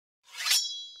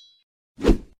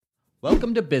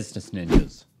Welcome to Business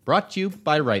Ninjas, brought to you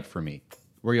by WriteForMe,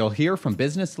 where you'll hear from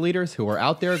business leaders who are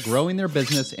out there growing their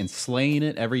business and slaying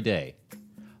it every day.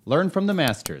 Learn from the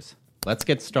masters. Let's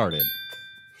get started.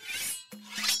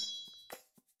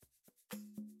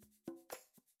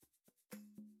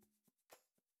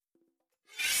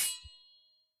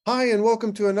 Hi, and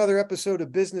welcome to another episode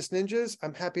of Business Ninjas.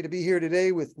 I'm happy to be here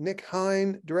today with Nick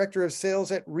Hine, Director of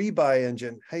Sales at Rebuy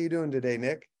Engine. How you doing today,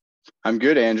 Nick? I'm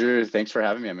good, Andrew. Thanks for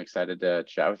having me. I'm excited to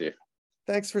chat with you.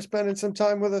 Thanks for spending some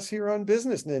time with us here on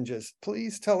Business Ninjas.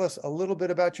 Please tell us a little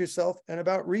bit about yourself and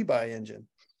about Rebuy Engine.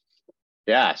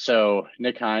 Yeah, so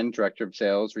Nick Hine, Director of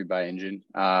Sales, Rebuy Engine.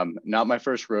 Not my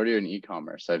first rodeo in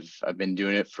e-commerce. I've been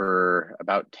doing it for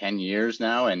about 10 years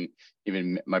now, and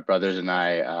even my brothers and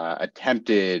I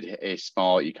attempted a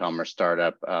small e-commerce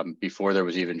startup before there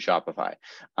was even Shopify.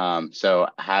 So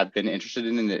I have been interested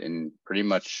in pretty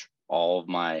much all of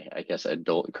my, I guess,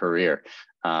 adult career.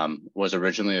 Was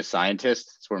originally a scientist.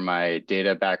 That's where my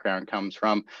data background comes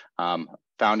from.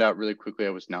 Found out really quickly I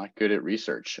was not good at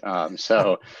research.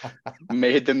 So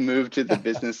made the move to the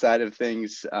business side of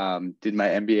things. Did my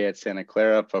MBA at Santa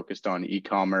Clara, focused on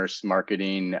e-commerce,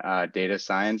 marketing, data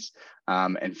science,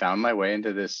 and found my way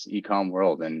into this e-com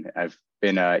world. And I've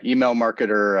been an email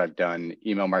marketer. I've done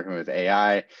email marketing with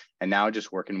AI, and now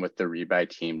just working with the Rebuy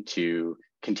team to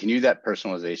continue that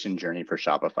personalization journey for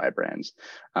Shopify brands.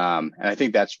 And I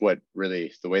think that's what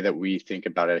really the way that we think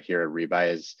about it here at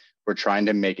Rebuy is we're trying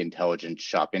to make intelligent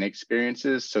shopping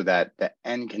experiences so that the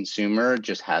end consumer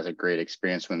just has a great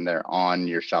experience when they're on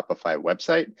your Shopify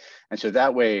website. And so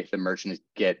that way the merchants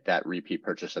get that repeat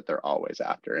purchase that they're always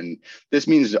after. And this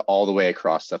means all the way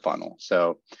across the funnel.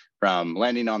 So from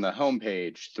landing on the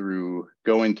homepage through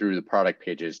going through the product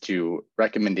pages to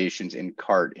recommendations in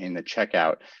cart, in the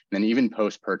checkout, and then even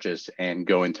post-purchase and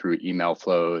going through email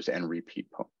flows and repeat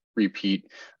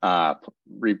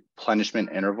replenishment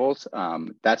intervals.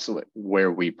 That's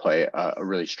where we play a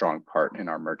really strong part in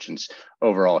our merchants'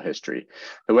 overall history.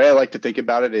 The way I like to think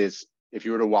about it is if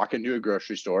you were to walk into a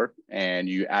grocery store and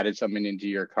you added something into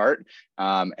your cart,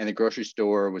 and the grocery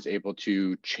store was able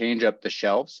to change up the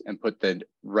shelves and put the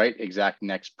right exact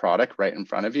next product right in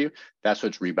front of you, that's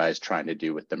what Rebuy is trying to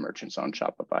do with the merchants on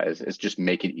Shopify, is just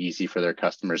make it easy for their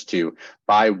customers to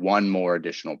buy one more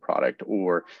additional product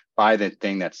or buy the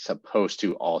thing that's supposed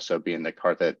to also be in the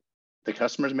cart that the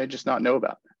customers may just not know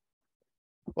about.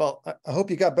 Well, I hope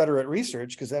you got better at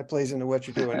research because that plays into what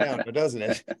you're doing now, doesn't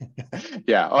it?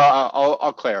 Yeah,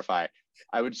 I'll clarify.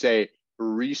 I would say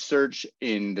research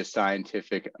in the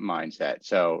scientific mindset.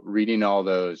 So reading all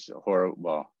those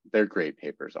they're great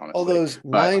papers, honestly. All those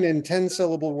 9 and 10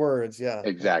 syllable words, yeah.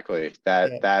 Exactly.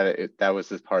 That was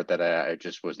the part that I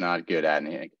just was not good at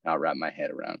and I could not wrap my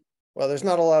head around. Well, there's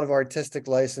not a lot of artistic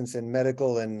license in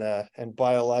medical and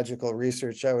biological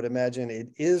research. I would imagine it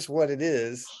is what it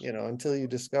is, until you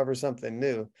discover something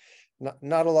new.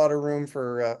 Not a lot of room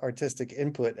for artistic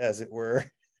input, as it were.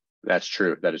 That's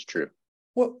true. That is true.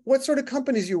 What sort of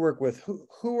companies you work with?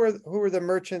 Who are the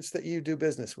merchants that you do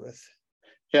business with?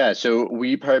 Yeah, so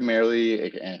we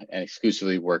primarily and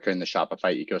exclusively work in the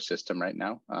Shopify ecosystem right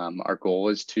now. Our goal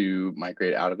is to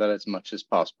migrate out of that as much as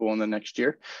possible in the next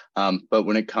year. But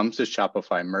when it comes to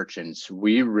Shopify merchants,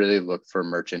 we really look for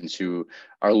merchants who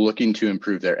are looking to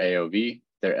improve their AOV,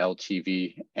 their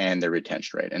LTV, and their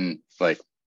retention rate. And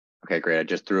okay, great. I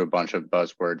just threw a bunch of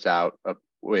buzzwords out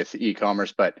with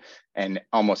e-commerce, and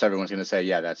almost everyone's going to say,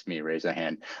 yeah, that's me, raise a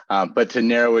hand. But to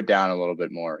narrow it down a little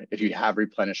bit more, if you have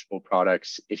replenishable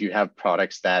products, if you have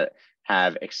products that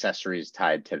have accessories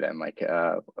tied to them,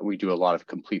 we do a lot of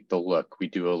complete the look, we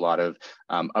do a lot of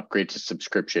upgrade to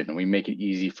subscription, and we make it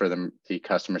easy for the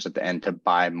customers at the end to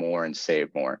buy more and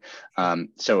save more.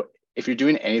 So if you're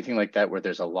doing anything like that, where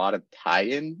there's a lot of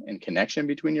tie-in and connection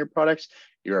between your products,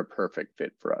 you're a perfect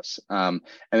fit for us. And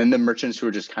then the merchants who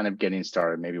are just kind of getting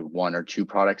started, maybe 1 or 2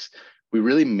 products, we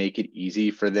really make it easy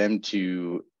for them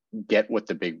to get what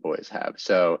the big boys have.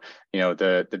 So,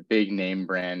 the big name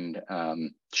brand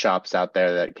shops out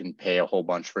there that can pay a whole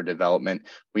bunch for development,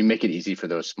 we make it easy for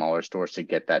those smaller stores to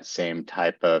get that same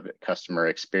type of customer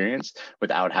experience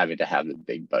without having to have the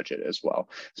big budget as well.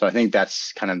 So I think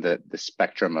that's kind of the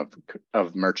spectrum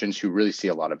of merchants who really see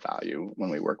a lot of value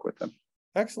when we work with them.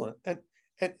 Excellent.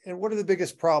 And what are the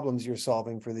biggest problems you're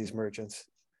solving for these merchants?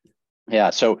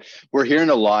 Yeah, so we're hearing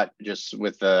a lot just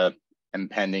with the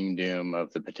impending doom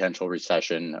of the potential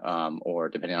recession, or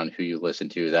depending on who you listen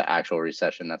to, the actual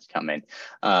recession that's coming,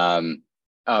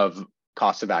 of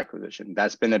cost of acquisition.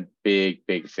 That's been a big,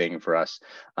 big thing for us.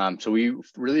 So we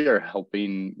really are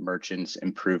helping merchants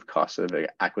improve cost of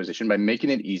acquisition by making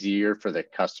it easier for the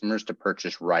customers to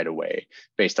purchase right away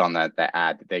based on the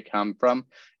ad that they come from,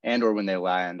 and or when they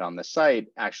land on the site,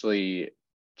 actually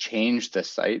change the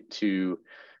site to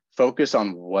focus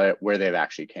on where they've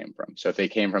actually came from. So if they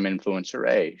came from influencer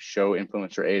A, show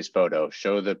influencer A's photo,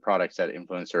 show the products that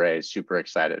influencer A is super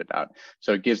excited about.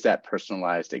 So it gives that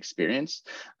personalized experience.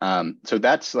 So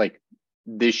that's like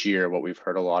this year what we've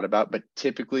heard a lot about, but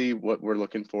typically what we're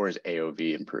looking for is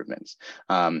AOV improvements.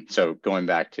 So going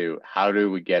back to how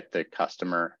do we get the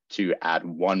customer to add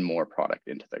one more product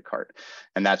into the cart?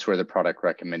 And that's where the product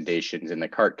recommendations in the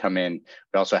cart come in.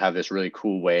 We also have this really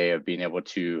cool way of being able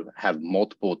to have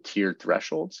multiple tiered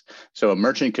thresholds. So a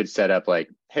merchant could set up like,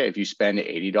 hey, if you spend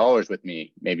 $80 with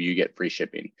me, maybe you get free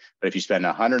shipping. But if you spend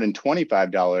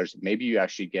 $125, maybe you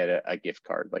actually get a gift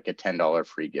card, like a $10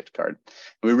 free gift card.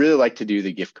 And we really like to do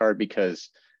the gift card because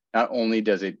not only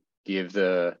does it give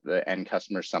the end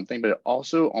customer something, but it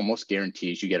also almost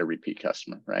guarantees you get a repeat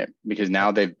customer, right? Because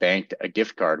now they've banked a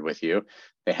gift card with you.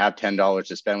 They have $10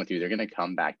 to spend with you. They're going to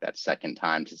come back that second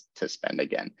time to spend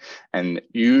again. And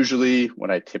usually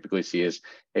what I typically see is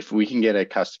if we can get a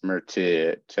customer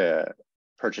to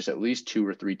purchase at least 2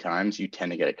 or 3 times, you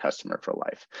tend to get a customer for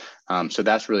life. So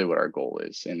that's really what our goal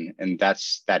is. And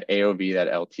that's that AOV,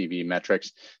 that LTV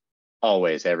metrics,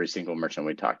 always every single merchant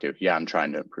we talk to. Yeah, I'm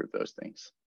trying to improve those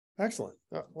things. Excellent.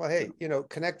 Well, hey,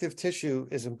 connective tissue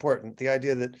is important. The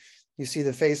idea that you see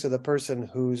the face of the person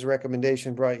whose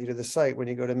recommendation brought you to the site when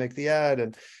you go to make the ad,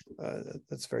 and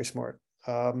that's very smart.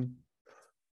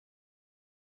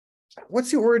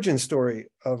 What's the origin story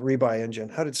of Rebuy Engine?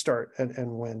 How did it start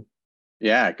and when?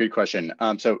 Yeah, good question.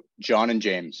 So John and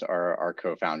James are our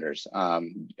co-founders.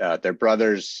 They're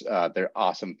brothers. They're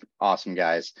awesome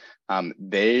guys.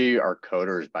 They are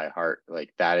coders by heart.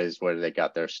 Like that is where they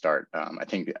got their start. I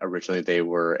think originally they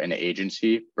were an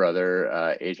agency,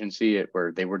 agency,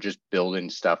 where they were just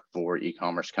building stuff for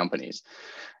e-commerce companies.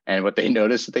 And what they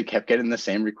noticed is they kept getting the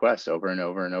same requests over and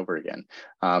over and over again.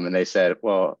 And they said,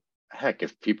 well, heck,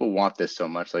 if people want this so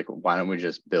much, like, why don't we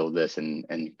just build this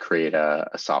and create a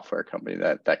software company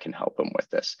that can help them with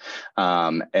this?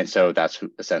 And so that's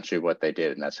essentially what they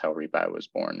did. And that's how Rebuy was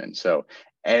born. And so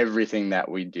everything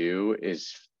that we do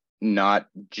is not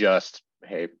just,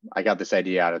 hey, I got this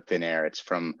idea out of thin air. It's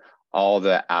from all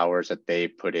the hours that they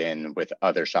put in with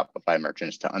other Shopify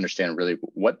merchants to understand really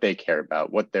what they care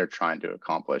about, what they're trying to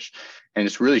accomplish. And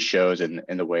it really shows in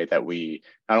the way that we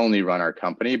not only run our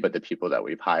company, but the people that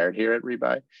we've hired here at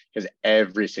Rebuy, because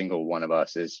every single one of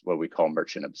us is what we call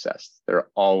merchant obsessed. They're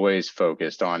always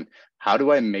focused on how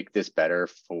do I make this better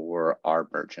for our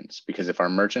merchants? Because if our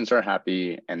merchants are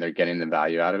happy and they're getting the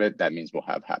value out of it, that means we'll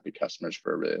have happy customers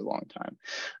for a really long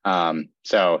time.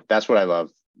 So that's what I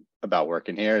love about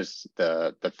working here is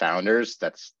the founders.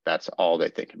 That's all they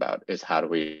think about is how do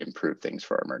we improve things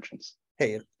for our merchants.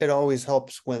 Hey, it always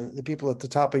helps when the people at the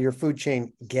top of your food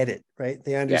chain get it, right?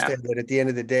 They understand that at the end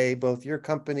of the day, both your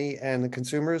company and the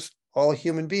consumers, all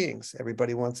human beings,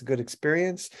 everybody wants a good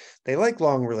experience. They like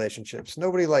long relationships.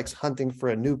 Nobody likes hunting for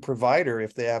a new provider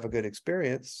if they have a good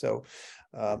experience. So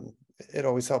it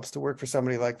always helps to work for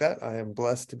somebody like that. I am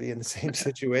blessed to be in the same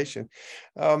situation.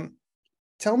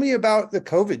 Tell me about the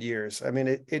COVID years. I mean,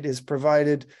 it has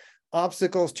provided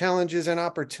obstacles, challenges, and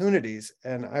opportunities.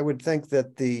 And I would think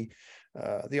that the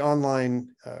online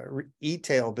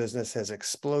e-tail business has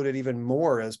exploded even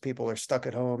more as people are stuck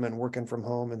at home and working from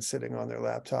home and sitting on their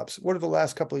laptops. What have the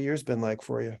last couple of years been like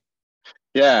for you?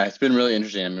 Yeah, it's been really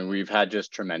interesting. I mean, we've had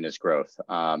just tremendous growth.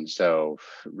 So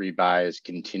Rebuy is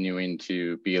continuing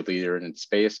to be a leader in its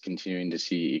space, continuing to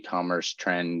see e-commerce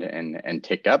trend and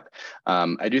tick up.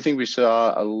 I do think we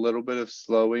saw a little bit of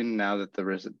slowing now that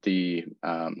the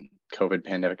COVID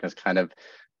pandemic has kind of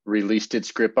released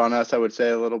its grip on us, I would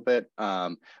say a little bit.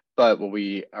 But what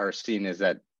we are seeing is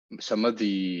that some of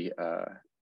the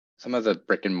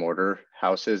brick and mortar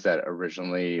houses that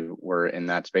originally were in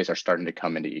that space are starting to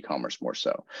come into e-commerce more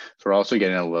so. So we're also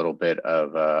getting a little bit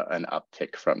of an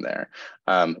uptick from there.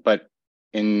 But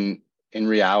in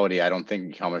reality, I don't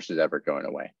think e-commerce is ever going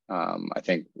away. I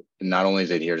think not only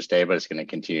is it here to stay, but it's going to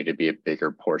continue to be a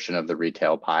bigger portion of the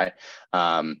retail pie.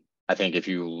 I think if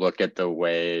you look at the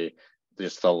way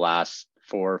just the last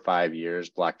 4 or 5 years,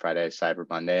 Black Friday, Cyber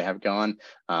Monday have gone.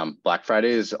 Black Friday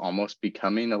is almost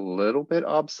becoming a little bit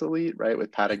obsolete, right?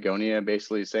 With Patagonia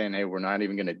basically saying, hey, we're not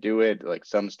even going to do it. Like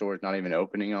some stores not even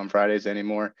opening on Fridays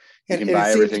anymore. You can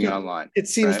buy everything online. It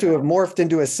seems to have morphed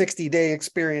into a 60-day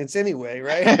experience anyway,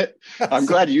 right? I'm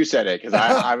glad you said it because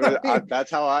I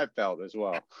that's how I felt as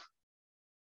well.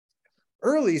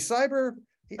 early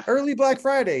Black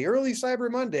Friday, early Cyber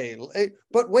Monday,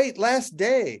 but wait, last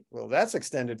day. Well, that's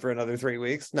extended for another 3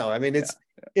 weeks. No, I mean,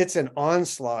 it's an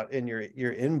onslaught in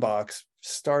your inbox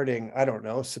starting, I don't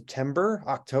know, September,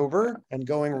 October, and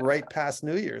going right past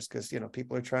New Year's, because,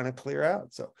 people are trying to clear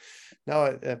out. So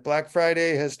now Black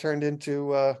Friday has turned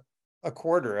into a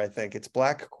quarter. I think it's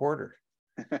Black Quarter.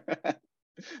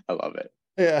 I love it.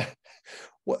 Yeah.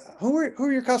 Who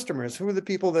are your customers? Who are the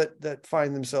people that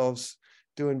find themselves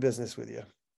doing business with you?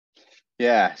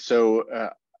 Yeah. So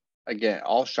again,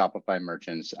 all Shopify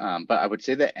merchants, but I would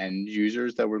say the end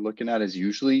users that we're looking at is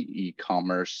usually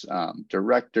e-commerce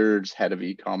directors, head of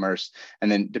e-commerce,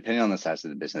 and then depending on the size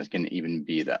of the business, can even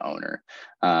be the owner.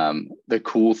 The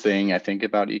cool thing I think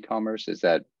about e-commerce is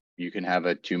that you can have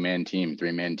a 2-man team,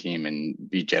 3-man team, and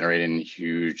be generating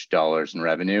huge dollars in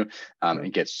revenue,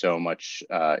 and get so much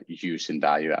use and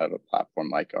value out of a platform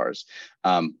like ours.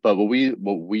 But who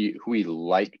we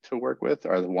like to work with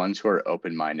are the ones who are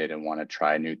open-minded and want to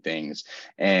try new things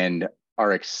and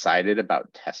are excited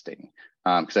about testing.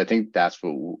 Because I think that's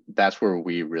where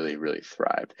we really, really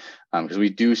thrive. Because we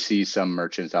do see some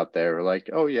merchants out there who are like,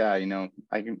 oh yeah,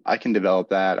 I can develop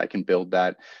that, I can build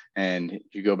that. And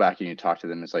you go back and you talk to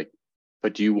them, it's like,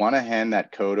 but do you want to hand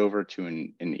that code over to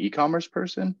an e-commerce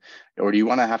person? Or do you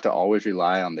want to have to always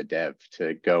rely on the dev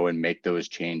to go and make those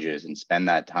changes and spend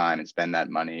that time and spend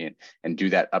that money and do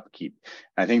that upkeep?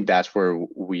 And I think that's where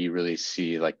we really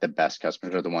see like the best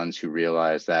customers are the ones who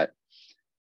realize that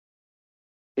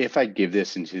if I give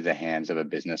this into the hands of a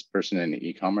business person and an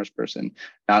e-commerce person,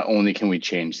 not only can we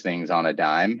change things on a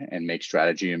dime and make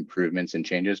strategy improvements and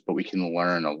changes, but we can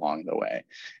learn along the way.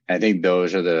 And I think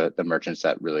those are the merchants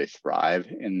that really thrive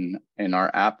in our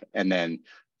app. And then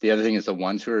the other thing is the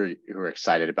ones who are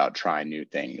excited about trying new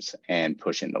things and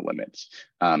pushing the limits.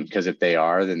 Because if they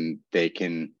are, then they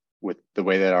can, with the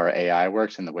way that our AI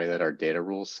works and the way that our data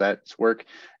rule sets work,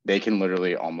 they can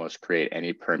literally almost create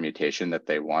any permutation that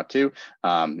they want to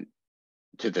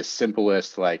the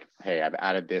simplest, like, hey, I've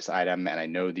added this item and I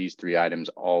know these 3 items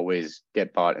always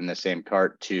get bought in the same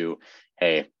cart, to,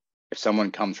 hey, if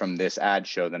someone comes from this ad,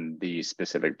 show them these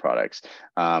specific products.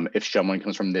 If someone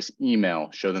comes from this email,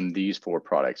 show them these 4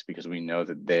 products, because we know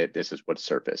that this is what's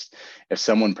surfaced. If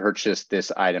someone purchased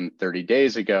this item 30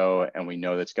 days ago and we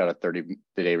know that's got a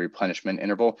 30-day replenishment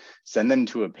interval, send them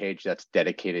to a page that's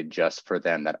dedicated just for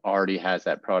them, that already has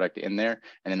that product in there,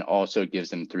 and then also gives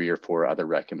them 3 or 4 other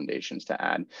recommendations to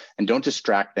add. And don't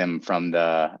distract them from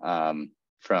the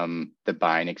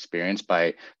buying experience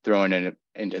by throwing it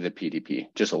into the PDP.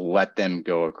 Just let them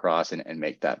go across and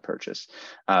make that purchase.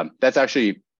 That's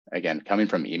actually, again, coming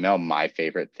from email, my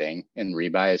favorite thing in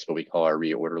Rebuy is what we call our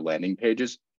reorder landing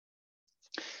pages.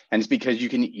 And it's because you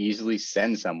can easily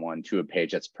send someone to a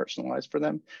page that's personalized for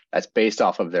them, that's based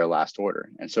off of their last order.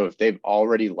 And so if they've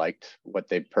already liked what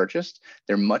they've purchased,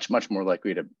 they're much, much more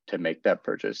likely to make that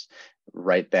purchase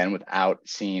right then without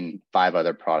seeing 5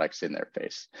 other products in their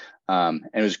face. And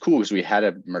it was cool because we had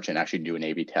a merchant actually do an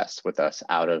A/B test with us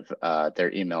out of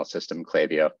their email system,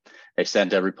 Klaviyo. They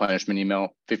sent a replenishment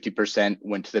email, 50%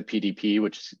 went to the PDP,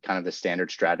 which is kind of the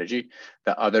standard strategy.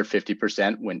 The other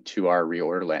 50% went to our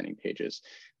reorder landing pages.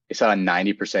 They saw a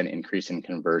 90% increase in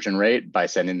conversion rate by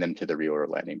sending them to the reorder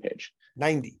landing page.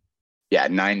 90. Yeah,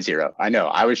 90. I know.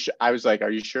 I was like,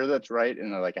 are you sure that's right?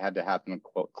 And I had to have them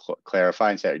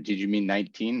clarify and say, did you mean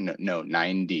 19? No,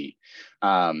 90.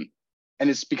 And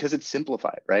it's because it's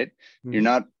simplified, right?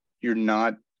 Mm-hmm. You're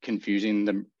not confusing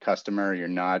the customer. You're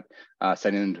not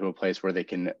sending them to a place where they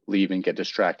can leave and get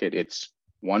distracted. It's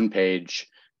one page,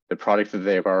 the product that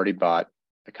they've already bought,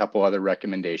 a couple other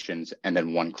recommendations, and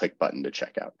then one click button to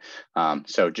check out.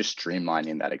 So just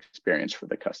streamlining that experience for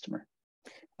the customer.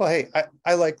 Well, hey,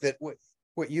 I like that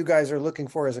what you guys are looking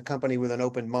for is a company with an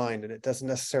open mind, and it doesn't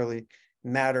necessarily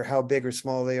matter how big or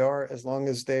small they are, as long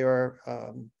as they are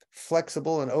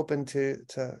flexible and open to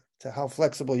how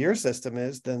flexible your system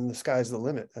is, then the sky's the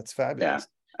limit. That's fabulous.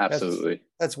 Yeah, absolutely.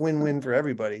 That's win-win for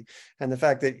everybody. And the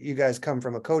fact that you guys come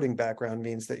from a coding background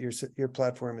means that your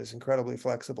platform is incredibly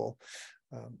flexible.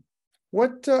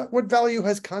 What value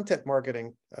has content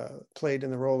marketing played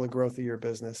in the role of growth of your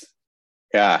business?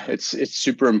 Yeah, it's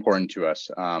super important to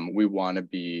us. We want to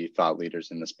be thought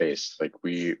leaders in the space.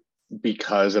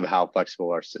 Because of how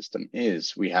flexible our system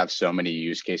is, we have so many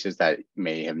use cases that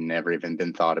may have never even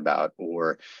been thought about.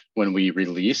 Or when we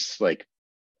release,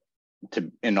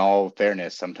 in all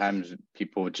fairness, sometimes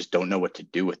people just don't know what to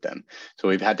do with them. So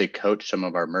we've had to coach some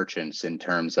of our merchants in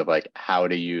terms of how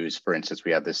to use, for instance,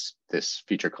 we have this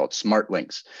feature called Smart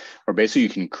Links, where basically you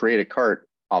can create a cart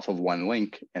off of one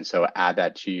link. And so add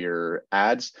that to your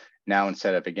ads now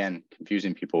instead of, again,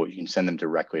 confusing people, you can send them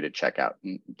directly to checkout.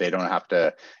 And they don't have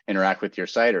to interact with your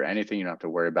site or anything. You don't have to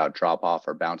worry about drop off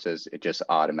or bounces. It just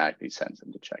automatically sends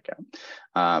them to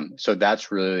checkout. So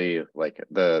that's really like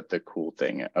the cool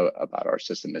thing about our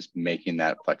system, is making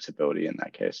that flexibility in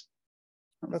that case.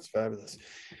 That's fabulous.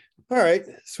 All right,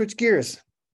 switch gears.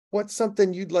 What's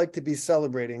something you'd like to be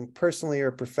celebrating personally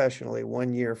or professionally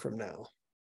 1 year from now?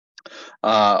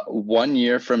 1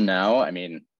 year from now, I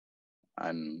mean,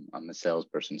 I'm a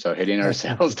salesperson, so hitting our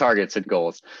sales targets and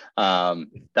goals,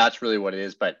 that's really what it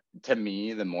is. But to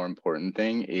me, the more important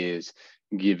thing is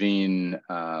giving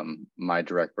my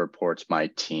direct reports, my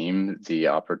team, the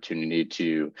opportunity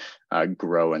to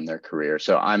grow in their career.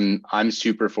 So I'm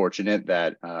super fortunate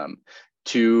that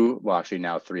actually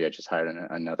now 3, I just hired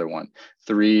another one.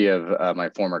 3 of my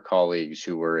former colleagues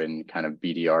who were in kind of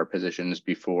BDR positions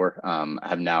before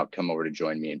have now come over to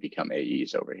join me and become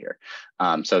AEs over here.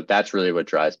 So that's really what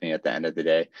drives me at the end of the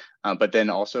day. But then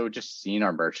also just seeing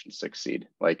our merchants succeed.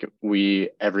 Like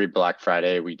every Black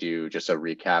Friday, we do just a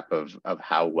recap of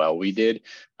how well we did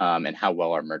and how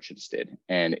well our merchants did.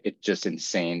 And it's just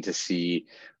insane to see.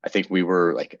 I think we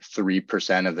were like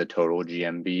 3% of the total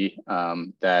GMV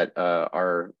that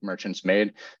our merchants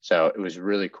made. So it was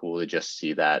really cool to just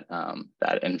see that.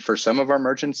 And for some of our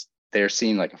merchants, they're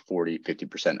seeing like a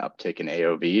 40-50% uptick in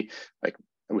AOV. Like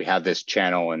we have this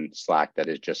channel in Slack that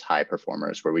is just high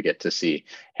performers, where we get to see,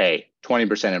 hey,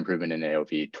 20% improvement in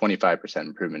AOV, 25%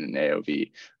 improvement in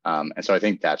AOV. And so I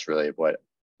think that's really what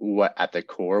at the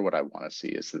core, what I want to see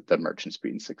is that the merchants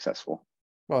being successful.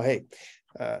 Well, hey,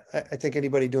 I think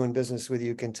anybody doing business with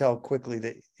you can tell quickly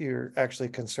that you're actually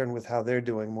concerned with how they're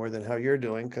doing more than how you're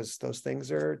doing, because those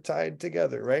things are tied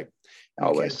together, right? You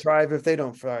Always. can't thrive if they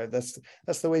don't thrive. That's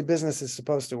the way business is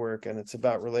supposed to work, and it's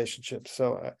about relationships.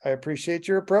 So I appreciate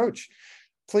your approach.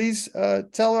 Please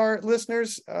tell our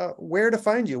listeners where to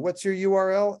find you. What's your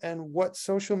URL and what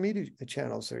social media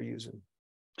channels they're using?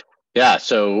 Yeah,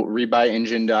 so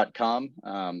rebuyengine.com.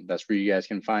 That's where you guys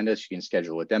can find us. You can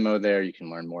schedule a demo there. You can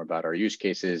learn more about our use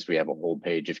cases. We have a whole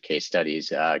page of case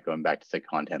studies going back to the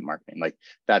content marketing. Like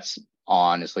that's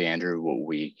honestly, Andrew, what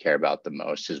we care about the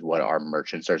most is what our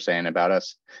merchants are saying about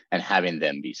us and having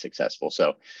them be successful.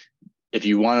 So if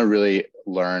you want to really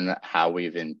learn how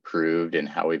we've improved and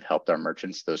how we've helped our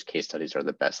merchants, those case studies are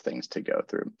the best things to go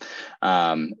through.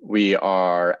 We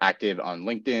are active on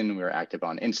LinkedIn. We're active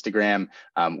on Instagram.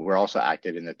 We're also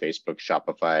active in the Facebook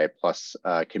Shopify Plus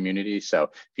community. So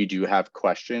if you do have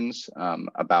questions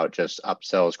about just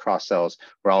upsells, cross sells,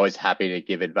 we're always happy to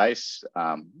give advice.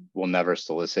 We'll never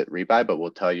solicit rebuy, but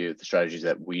we'll tell you the strategies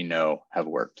that we know have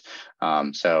worked.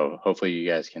 So hopefully you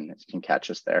guys can catch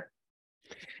us there.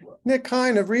 Nick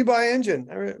Hine of Rebuy Engine.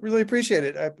 I really appreciate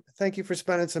it. I thank you for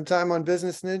spending some time on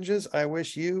Business Ninjas. I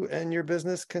wish you and your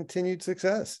business continued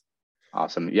success.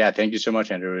 Awesome. Yeah, thank you so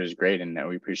much, Andrew. It was great, and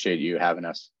we appreciate you having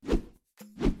us.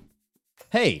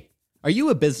 Hey, are you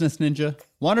a business ninja?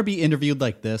 Want to be interviewed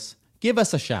like this? Give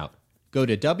us a shout. Go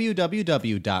to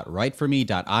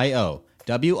www.writeforme.io,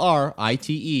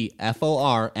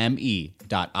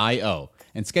 WRITEFORME.io,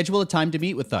 and schedule a time to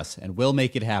meet with us, and we'll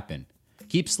make it happen.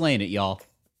 Keep slaying it, y'all.